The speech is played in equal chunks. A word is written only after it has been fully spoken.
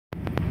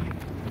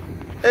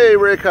Hey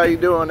Rick, how you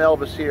doing?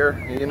 Elvis here.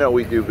 You know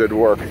we do good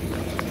work.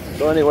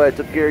 So anyway, I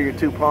took care of your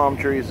 2 palm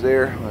trees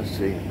there. Let's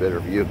see, better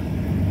view.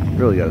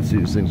 Really got to see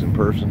these things in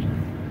person.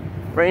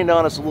 Rained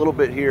on us a little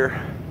bit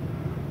here,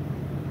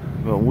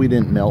 but we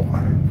didn't melt.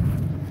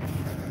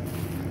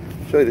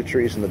 Show you the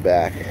trees in the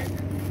back.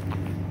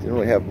 Didn't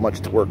really have much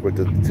to work with,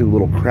 the 2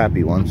 little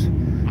crappy ones.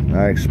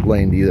 I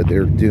explained to you that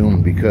they're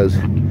doomed because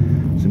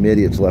some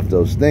idiots left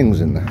those things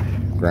in the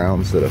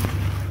ground instead of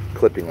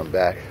clipping them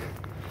back.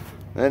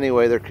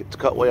 Anyway, it's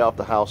cut way off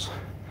the house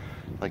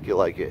like you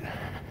like it.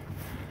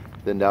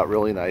 Thinned out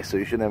really nice, so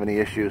you shouldn't have any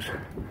issues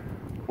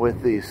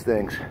with these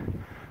things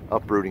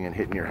uprooting and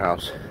hitting your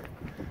house.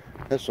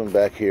 This one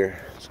back here,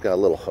 it's got a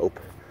little hope.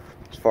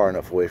 It's far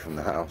enough away from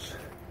the house.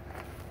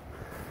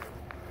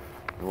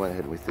 We went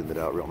ahead and we thinned it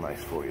out real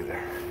nice for you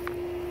there.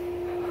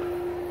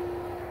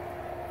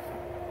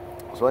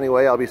 So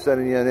anyway, I'll be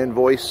sending you an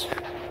invoice.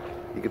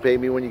 You can pay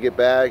me when you get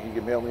back. You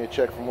can mail me a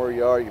check from where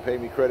you are. You can pay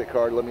me credit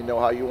card. Let me know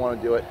how you want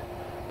to do it.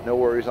 No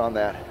worries on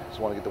that. Just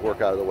want to get the work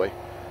out of the way.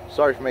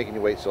 Sorry for making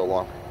you wait so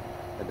long.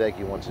 And thank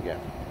you once again.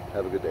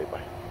 Have a good day.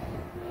 Bye.